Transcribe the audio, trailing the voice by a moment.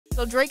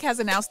So Drake has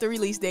announced the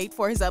release date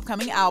for his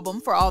upcoming album,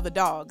 For All the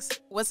Dogs.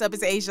 What's up,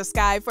 it's Ashia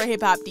Skye for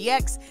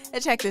HipHopDX,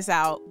 and check this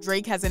out.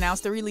 Drake has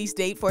announced the release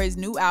date for his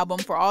new album,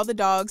 For All the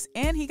Dogs,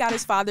 and he got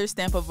his father's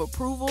stamp of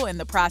approval in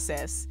the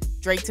process.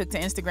 Drake took to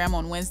Instagram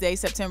on Wednesday,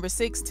 September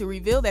 6th to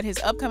reveal that his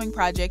upcoming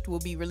project will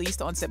be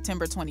released on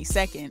September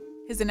 22nd.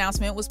 His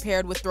announcement was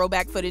paired with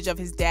throwback footage of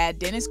his dad,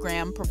 Dennis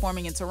Graham,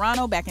 performing in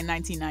Toronto back in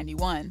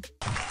 1991.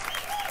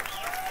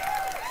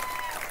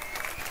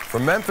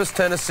 From Memphis,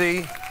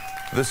 Tennessee,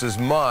 this is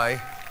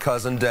my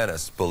cousin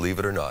Dennis, believe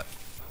it or not.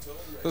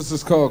 This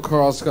is called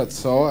Crosscut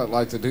Soul. I'd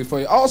like to do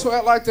for you. Also,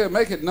 I'd like to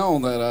make it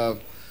known that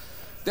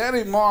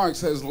Daddy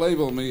Marks has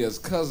labeled me as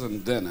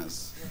Cousin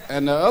Dennis.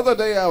 And the other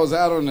day I was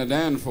out on the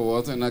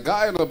Danforth, and a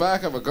guy in the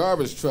back of a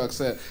garbage truck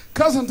said,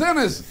 "Cousin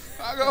Dennis."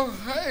 I go,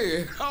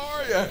 "Hey, how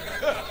are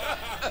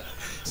you?"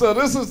 So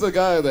this is the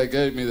guy that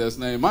gave me this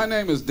name. My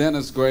name is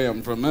Dennis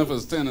Graham from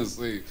Memphis,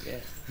 Tennessee. Yeah.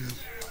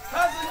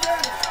 Cousin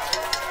Dennis.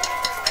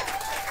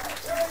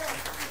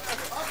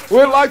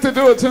 We'd like to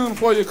do a tune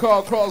for you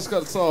called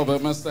Crosscut Soul by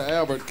Mr.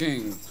 Albert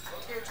King.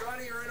 Okay,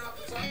 Johnny, you're in off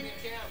the top, you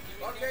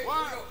count. Okay,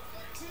 One,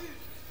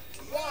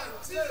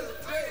 two,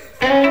 three.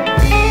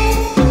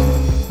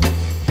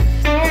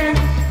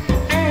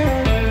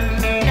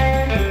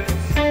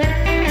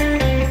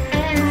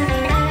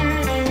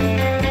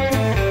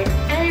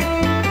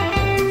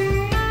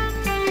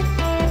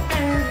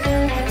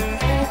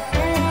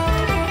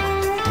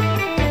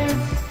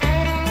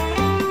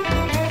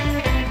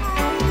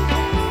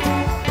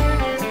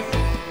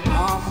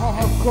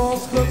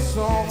 Crosscut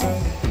song,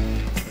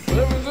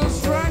 baby,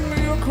 just drag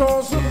me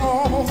across the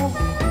lawn.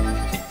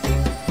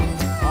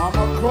 I'm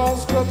a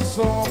crosscut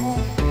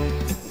song,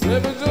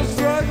 baby, just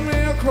drag me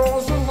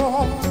across the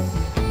lawn.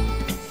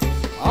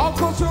 I'll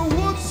cut your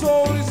wood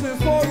so easy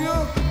for you,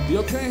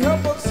 you can't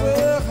help but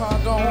say I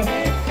don't.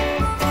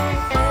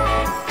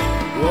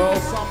 Well,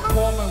 some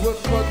call me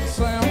with cutting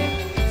Sam,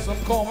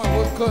 some call me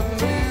with cutting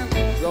Ben.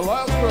 The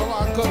last girl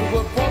I cut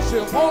with, but she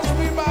wants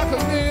me back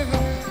again.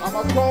 I'm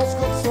a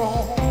crosscut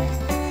song.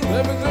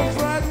 Baby, just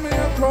drag me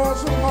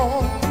across the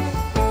lawn.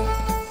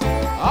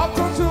 I'll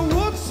cut your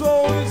wood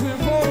so easy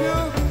for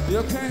you,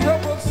 you can't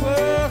help but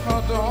say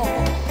I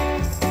don't.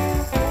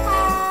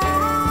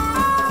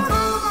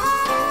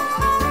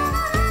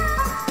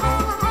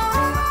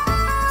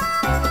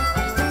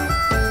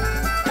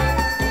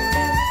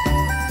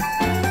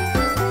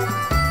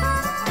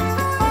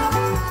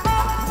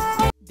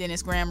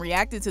 Dennis Graham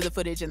reacted to the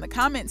footage in the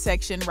comment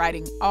section,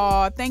 writing,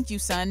 "Aw, thank you,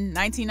 son.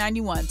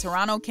 1991,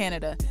 Toronto,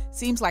 Canada.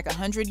 Seems like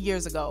 100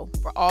 years ago.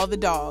 For all the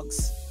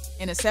dogs."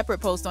 In a separate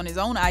post on his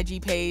own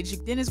IG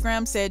page, Dennis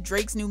Graham said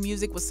Drake's new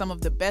music was some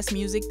of the best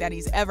music that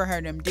he's ever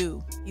heard him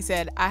do. He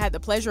said, "I had the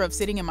pleasure of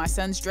sitting in my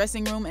son's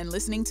dressing room and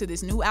listening to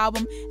this new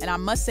album, and I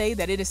must say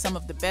that it is some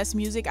of the best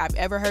music I've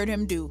ever heard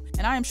him do,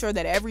 and I am sure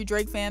that every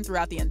Drake fan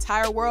throughout the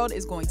entire world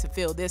is going to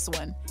feel this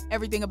one.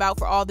 Everything about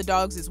For All the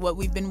Dogs is what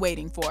we've been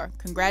waiting for.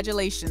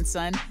 Congratulations,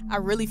 son. I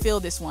really feel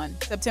this one.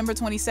 September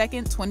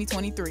 22nd,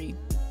 2023.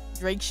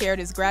 Drake shared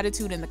his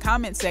gratitude in the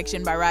comment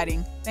section by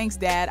writing, "Thanks,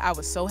 Dad. I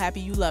was so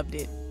happy you loved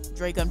it."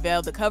 Drake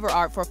unveiled the cover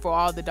art for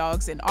All the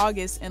Dogs in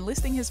August,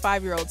 enlisting his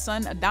 5-year-old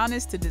son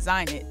Adonis to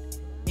design it.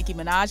 Nicki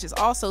Minaj is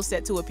also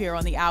set to appear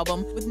on the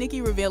album, with Nicki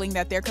revealing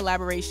that their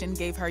collaboration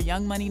gave her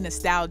Young Money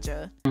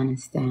nostalgia. I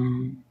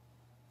understand.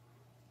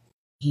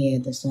 Hear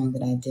the song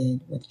that I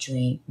did with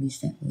Drake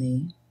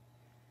recently.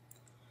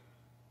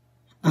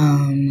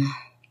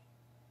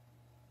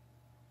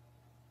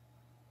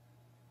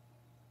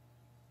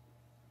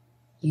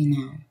 You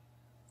know,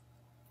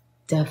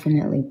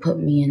 definitely put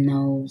me in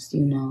those,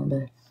 you know,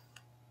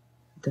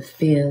 the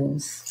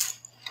feels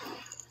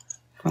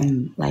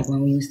from like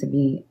when we used to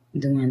be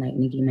doing like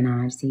Nicki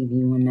Minaj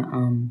TV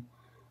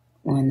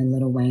on the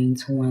Lil Wayne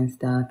tour and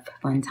stuff.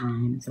 Fun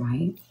times,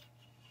 right?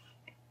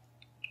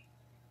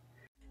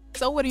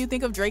 So what do you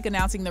think of Drake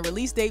announcing the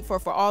release date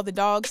for All the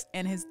Dogs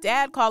and his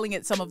dad calling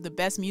it some of the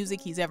best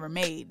music he's ever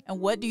made? And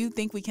what do you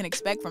think we can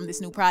expect from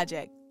this new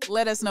project?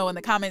 Let us know in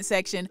the comment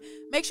section.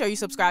 Make sure you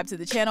subscribe to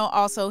the channel.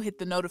 Also hit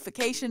the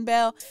notification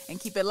bell and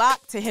keep it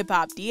locked to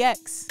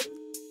HipHopDX.